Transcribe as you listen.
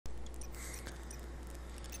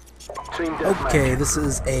Okay, this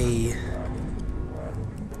is a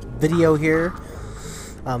video here.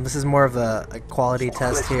 This is more of a quality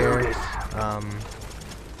test here.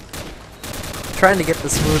 Trying to get the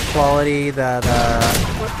smooth quality that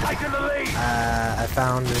I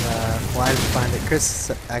found in, well, I didn't find it.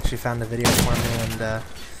 Chris actually found the video for me, and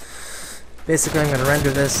basically I'm going to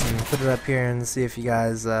render this and put it up here and see if you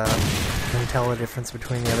guys can tell the difference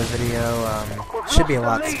between the other video. It should be a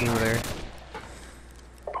lot smoother.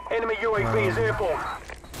 Enemy UAV is airborne.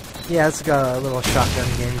 Yeah, it's got a little shotgun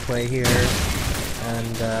gameplay here,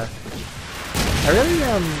 and I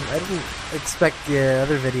didn't expect the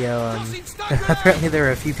other video. Apparently there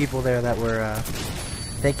were a few people there that were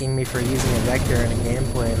thanking me for using a vector in a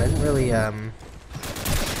gameplay, and I didn't really I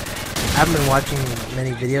haven't been watching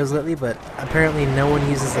many videos lately, but apparently no one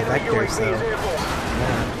uses a vector, so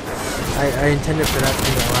yeah. I intended for that to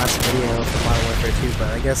be my last video for Modern Warfare 2, but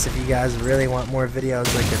I guess if you guys really want more videos,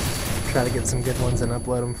 I could try to get some good ones and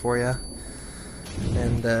upload them for you.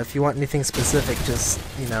 And if you want anything specific, just,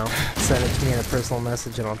 you know, send it to me in a personal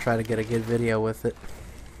message and I'll try to get a good video with it.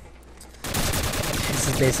 This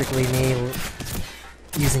is basically me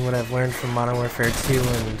using what I've learned from Modern Warfare 2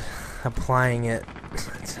 and applying it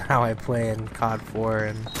to how I play in COD 4,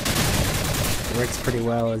 and it works pretty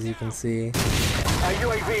well, as you can see.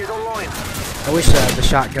 UAV is online. I wish the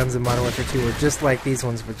shotguns in Modern Warfare 2 were just like these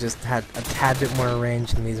ones, but just had a tad bit more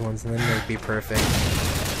range than these ones, and then they'd be perfect.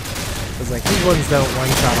 Because like these ones don't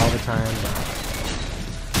one-shot all the time, but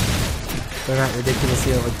they're not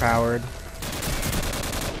ridiculously overpowered.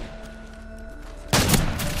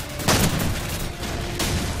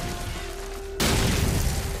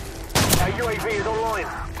 UAV is online.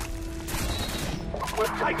 We're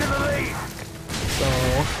taking the lead. So,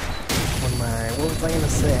 what was I gonna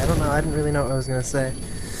say? I don't know. I didn't really know what I was gonna say.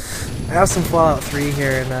 I have some Fallout 3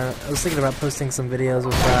 here, and I was thinking about posting some videos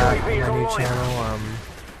with that on my new channel.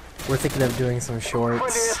 We're thinking of doing some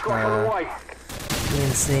shorts. Me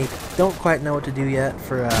and Snake don't quite know what to do yet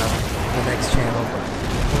for the next channel, but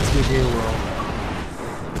once we do,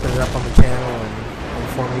 we'll put it up on the channel and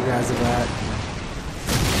inform you guys of that.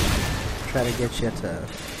 Try to get you to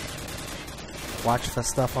watch the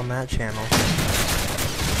stuff on that channel.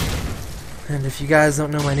 And if you guys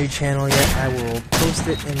don't know my new channel yet, I will post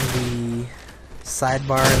it in the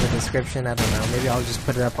sidebar in the description. I don't know, maybe I'll just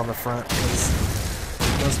put it up on the front, because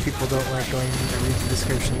most people don't like going to read the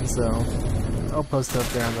description, so I'll post it up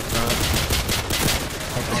there on the front,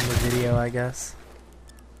 like on the video, I guess.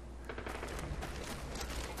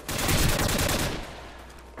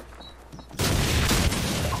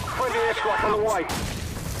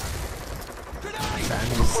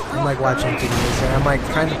 I'm like watching videos, and I'm like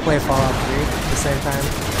trying to play Fallout 3 at the same time,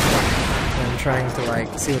 and I'm trying to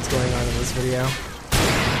like see what's going on in this video.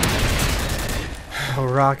 Oh,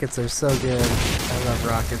 rockets are so good. I love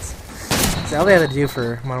rockets. See, all they had to do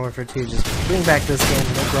for Modern Warfare 2 is just bring back this game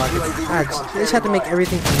and make rockets. They just had to make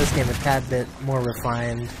everything from this game a tad bit more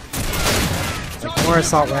refined. Like more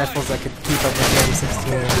assault rifles that could keep up with the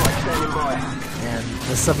M16. And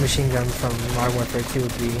the submachine gun from Modern Warfare 2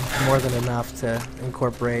 would be more than enough to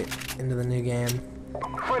incorporate into the new game.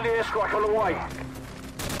 Friendly airstrike on the way.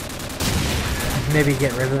 Maybe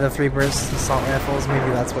get rid of the 3-burst assault rifles. Maybe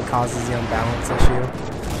that's what causes the unbalance issue.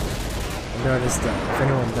 I've noticed that if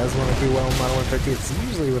anyone does want to do well in Modern Warfare 2, it's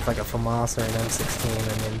usually with like a FAMAS or an M16.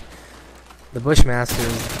 I mean, the Bushmaster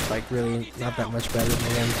is like really not that much better than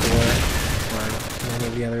the M4 or many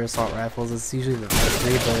of the other assault rifles. It's usually the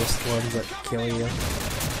 3-burst ones that kill you.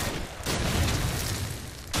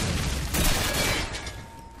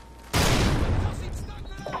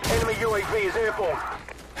 Enemy UAV is airborne.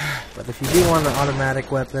 But if you do want an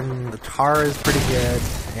automatic weapon, the TAR is pretty good,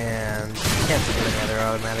 and you can't think of any other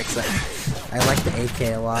automatics. I like the AK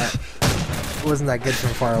a lot. It wasn't that good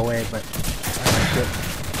from far away, but I liked it.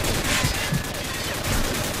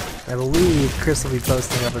 I believe Chris will be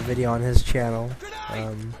posting up a video on his channel.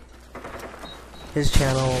 His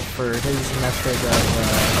channel for his method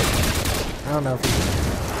of, I don't know if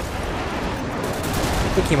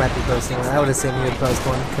I think he might be posting one. I would assume he would post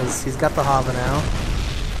one, because he's got the Hava now.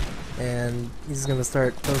 And he's going to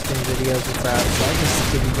start posting videos with that, so I'll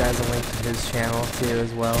just give you guys a link to his channel too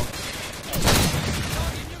as well.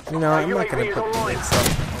 You know, I'm not going to put the links up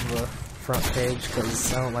on the front page,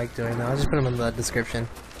 because I don't like doing that. I'll just put them in the description.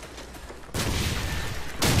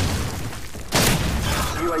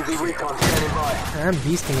 I'm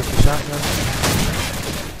beasting with the shotgun.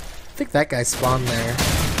 I think that guy spawned there.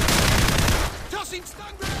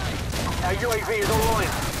 Our UAV is online.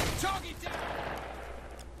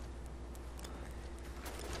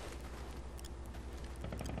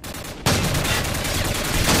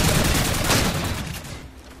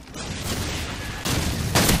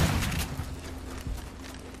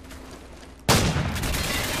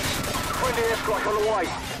 on the way.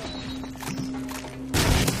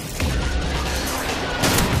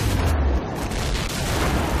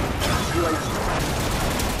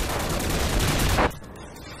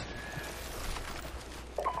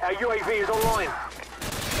 Our UAV is online.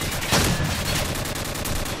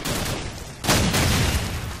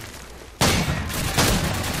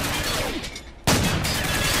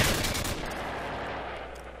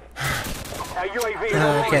 Our UAV is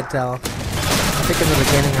online. I can't tell. I think in the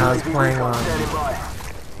beginning I was playing on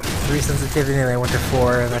 3 sensitivity and I went to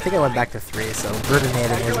 4, and I think I went back to 3, so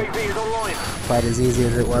birdinating isn't quite as easy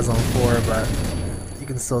as it was on 4, but you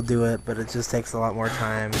can still do it, but it just takes a lot more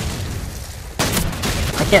time.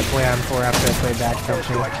 I can't play on 4 after I play Bad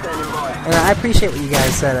Company. And I appreciate what you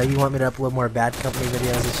guys said, you want me to upload more Bad Company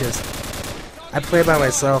videos. It's just, I play by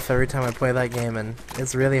myself every time I play that game, and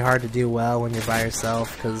it's really hard to do well when you're by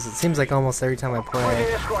yourself, because it seems like almost every time I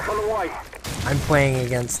play, I'm playing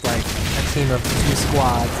against like a team of 2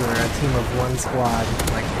 squads or a team of 1 squad.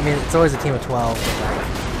 Like, I mean, it's always a team of 12, but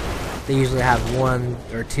like, they usually have 1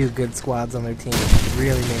 or 2 good squads on their team, which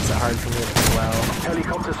really makes it hard for me to play well.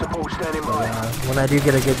 Helicopter support standing by. When I do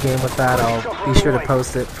get a good game with that, I'll be sure to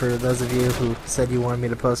post it for those of you who said you wanted me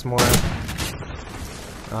to post more.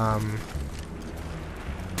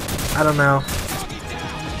 I don't know.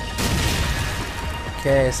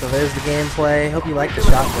 Okay, so there's the gameplay. Hope you like the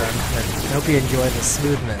shotgun. I hope you enjoy the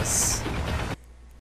smoothness.